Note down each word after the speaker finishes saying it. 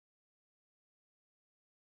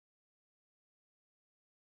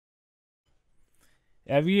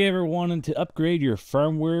Have you ever wanted to upgrade your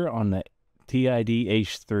firmware on the TID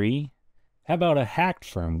H3? How about a hacked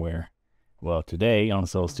firmware? Well, today on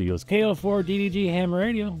Soul Studios KO4 DDG Ham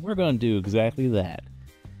Radio, we're going to do exactly that.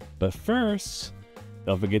 But first,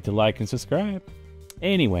 don't forget to like and subscribe.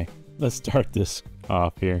 Anyway, let's start this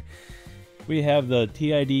off here. We have the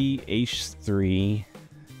TID H3.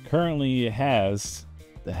 Currently, it has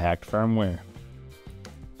the hacked firmware.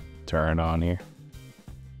 Turn it on here.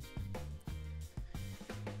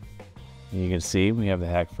 You can see we have the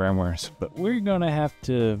hacked firmware, but we're going to have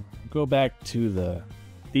to go back to the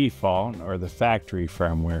default or the factory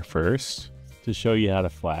firmware first to show you how to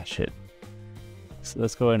flash it. So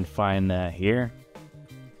let's go ahead and find that here.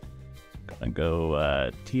 Gonna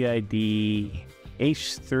go TID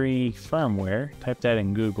H3 firmware, type that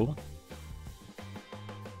in Google.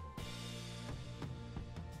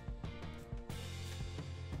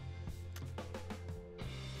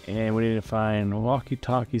 And we need to find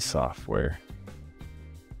walkie-talkie software.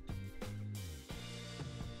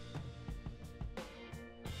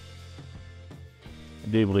 I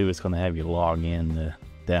do believe it's going to have you log in to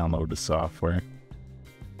download the software.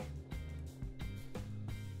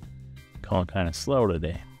 Going kind of slow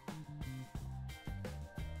today.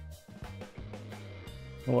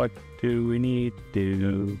 What do we need to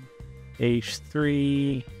do?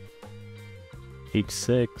 H3,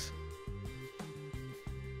 H6.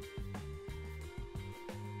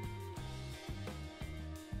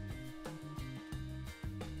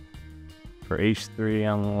 For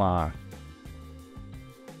H3 unlock.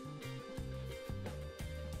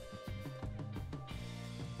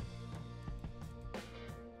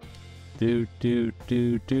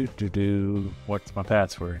 What's my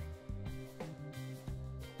password?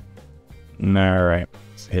 Alright,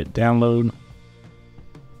 let's hit download.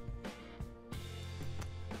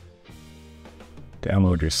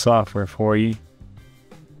 Download your software for you.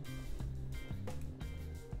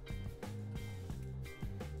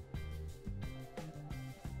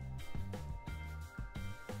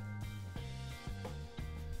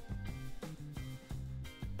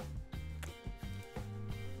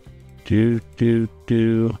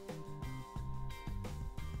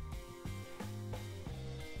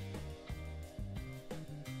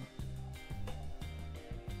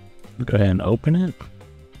 Go ahead and open it.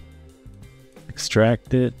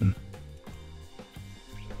 Extract it.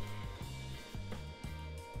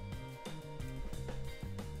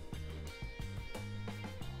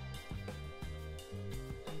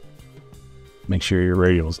 Make sure your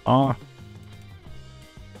radio's off.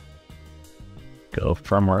 Go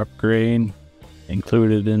firmware upgrade.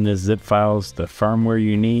 Included in the zip files the firmware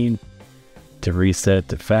you need to reset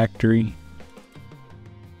to factory.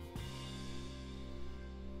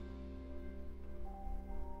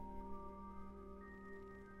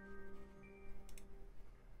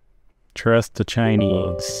 Trust the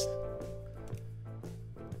Chinese.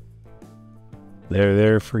 They're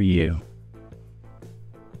there for you.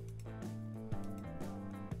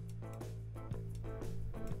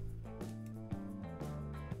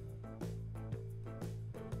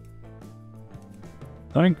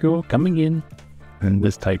 Thank you, coming in. And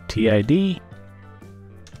this type TID.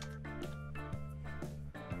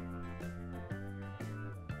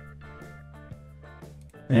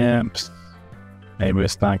 Amps. Maybe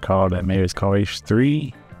it's not called that. Maybe it's called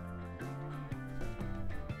H3.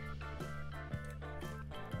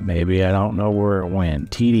 Maybe I don't know where it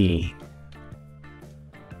went. TD.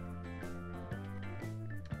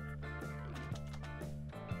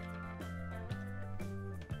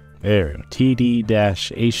 There we go.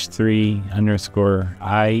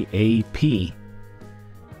 TD-H3_IAP.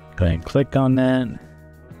 Go ahead and click on that.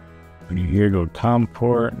 When you're here, go to COM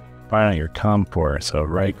port. Find out your COM port. So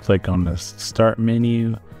right click on the start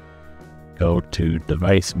menu. Go to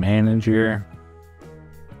device manager.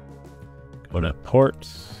 Go to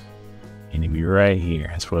ports. And it'll be right here.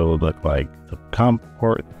 That's what it will look like. The COM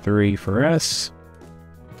port 3 for us.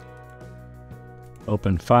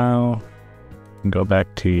 Open file. And go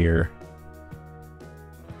back to your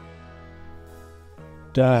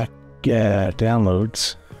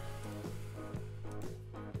downloads.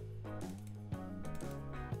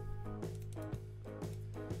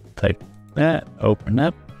 Type that, open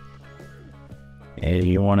up, and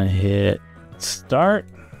you want to hit start.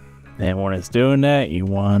 And when it's doing that, you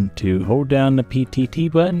want to hold down the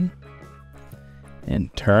PTT button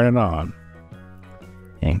and turn it on,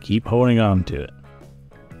 and keep holding on to it.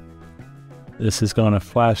 This is going to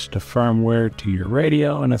flash the firmware to your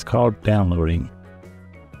radio, and it's called downloading.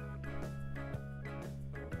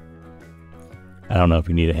 I don't know if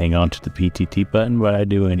you need to hang on to the PTT button, but I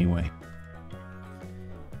do anyway.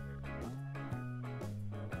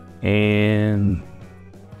 and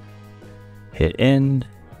hit end,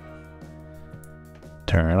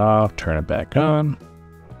 turn it off, turn it back on,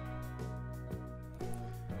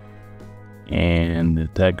 and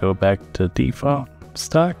did that go back to default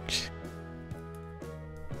stock?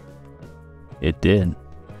 It did.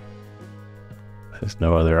 There's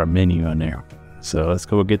no other menu on there. So let's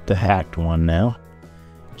go get the hacked one now.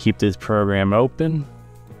 Keep this program open.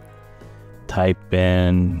 Type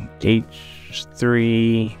in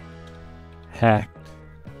H3 hacked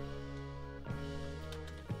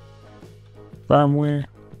firmware.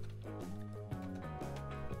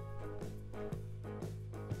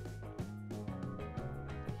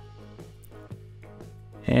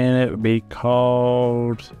 And it would be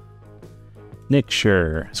called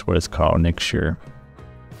Nixure. That's what it's called, Nixure.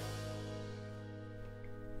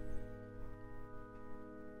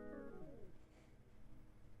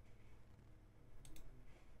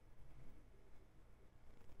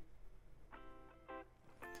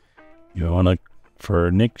 You want to,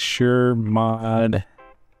 for Nixure mod,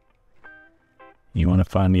 you want to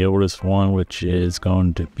find the oldest one, which is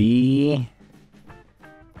going to be,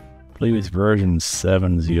 I believe it's version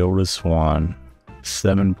 7 is the oldest one,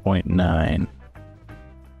 7.9.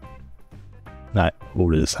 Not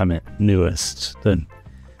oldest, I meant newest, the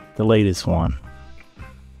latest one.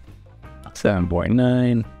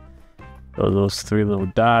 7.9. Those three little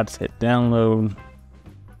dots, hit download,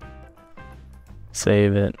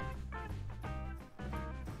 save it.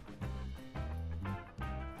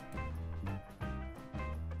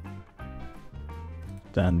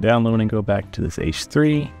 Done downloading, go back to this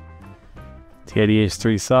H3, TID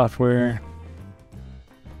H3 software,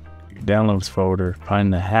 your downloads folder,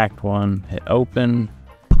 find the hacked one, hit open,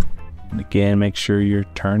 and again make sure you're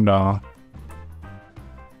turned off,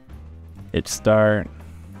 hit start,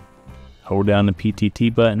 hold down the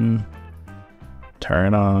PTT button,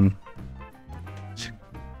 turn it on,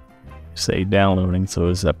 say downloading, so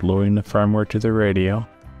it's uploading the firmware to the radio.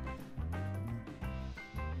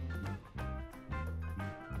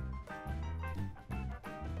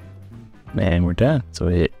 And we're done. So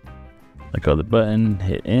let go of the button,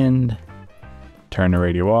 hit end, turn the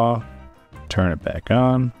radio off, turn it back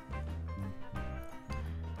on,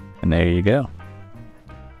 and there you go.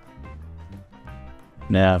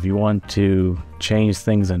 Now if you want to change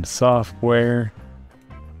things in software,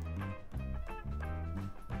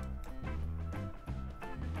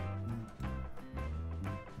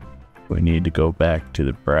 we need to go back to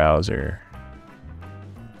the browser.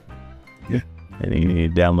 Yeah. And you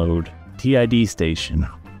need to download TID station.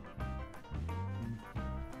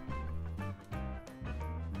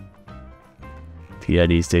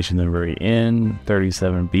 TID station at the very end.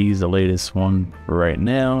 37B is the latest one for right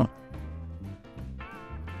now.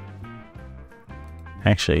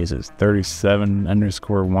 Actually, is it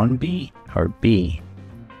 37_1B or B?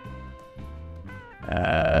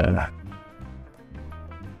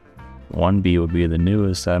 1B would be the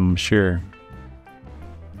newest, I'm sure.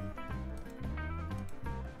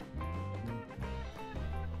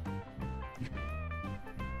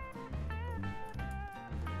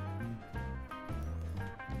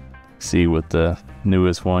 See what the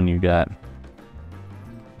newest one you got.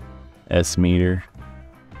 S meter.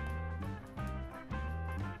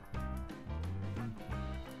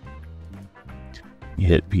 You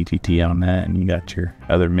hit PTT on that and you got your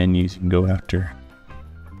other menus you can go after.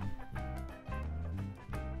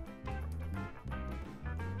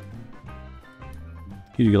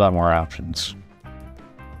 Gives you a lot more options.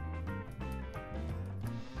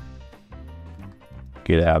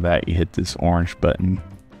 Get out of that, you hit this orange button.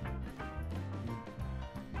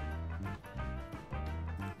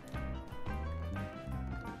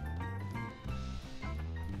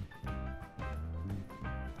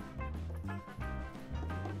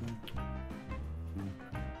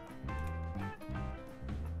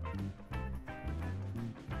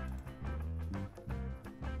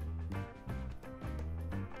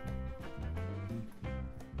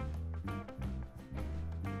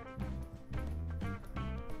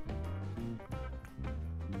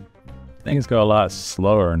 Things go a lot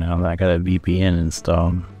slower now that I got a VPN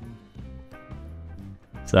installed.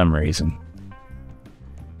 For some reason.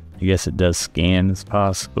 I guess it does scans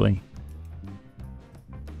possibly.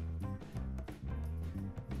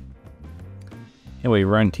 Anyway,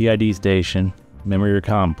 run TID station, memory or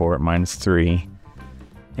COM port -3,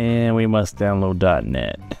 and we must download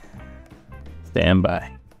 .NET. Stand by.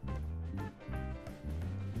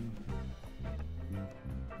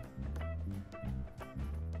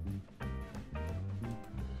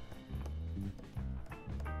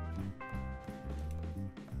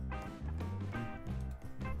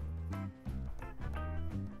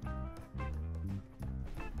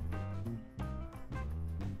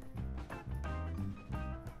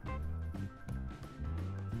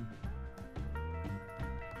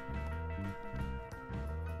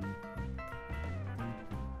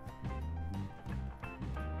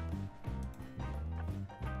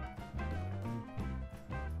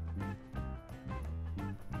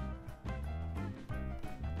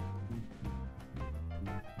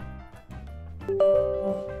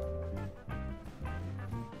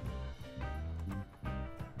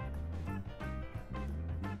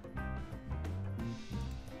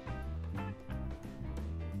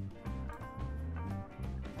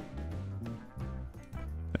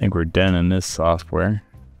 I think we're done in this software.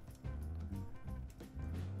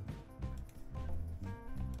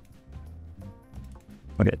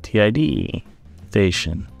 We got TID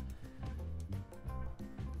Station.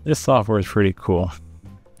 This software is pretty cool.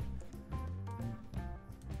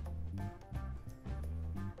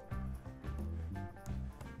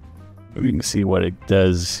 You can see what it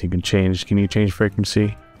does. You can change. Can you change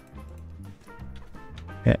frequency?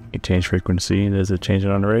 Yeah, you change frequency. Does it change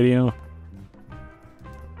it on the radio?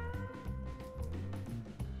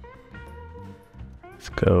 Let's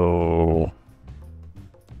go.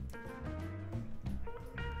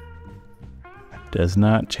 Does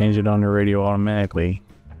not change it on the radio automatically.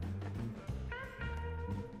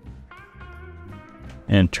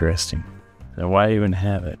 Interesting. So why even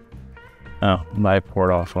have it? Oh, my port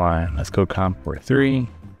offline. Let's go COM port 3.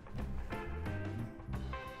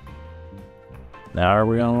 Now are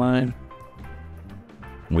we online?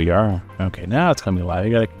 We are. Okay, now it's gonna be live.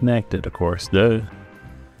 You gotta connect it, of course. Duh.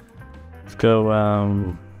 Let's go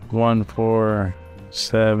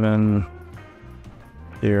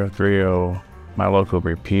 147.030. My local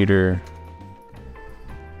repeater.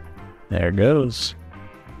 There it goes.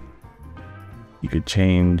 You could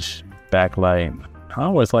change backlight. I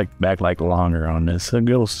always like backlight longer on this. It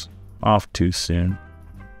goes off too soon.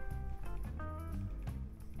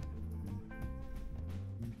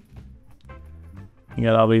 You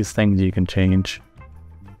got all these things you can change.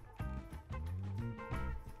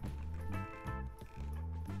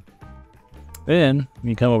 Then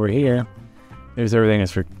you come over here. There's everything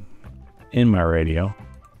that's for in my radio.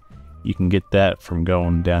 You can get that from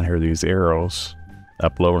going down here, these arrows,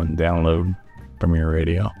 upload and download from your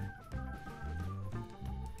radio.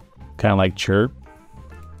 Kind of like Chirp.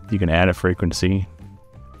 You can add a frequency.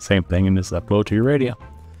 Same thing, and just upload to your radio.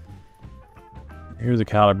 Here's a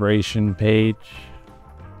calibration page.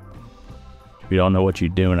 If you don't know what you're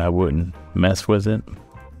doing, I wouldn't mess with it.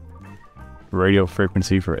 Radio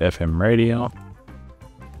frequency for FM radio.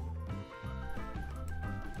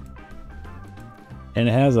 And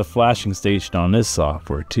it has a flashing station on this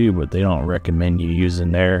software too, but they don't recommend you using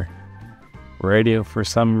their radio for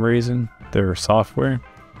some reason, their software.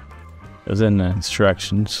 It was in the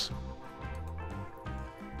instructions.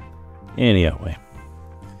 Anyway.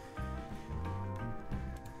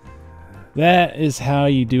 That is how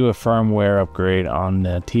you do a firmware upgrade on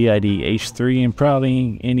the TID H3 and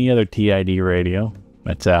probably any other TID radio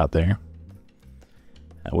that's out there.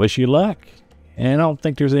 I wish you luck. And I don't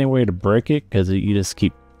think there's any way to break it because you just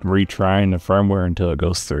keep retrying the firmware until it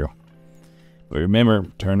goes through. But remember,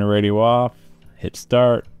 turn the radio off, hit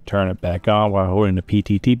start, turn it back on while holding the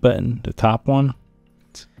PTT button, the top one,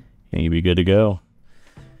 and you'll be good to go.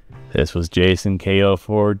 This was Jason,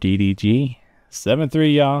 KO4DDG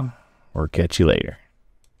 73, y'all. Or catch you later.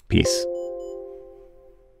 Peace.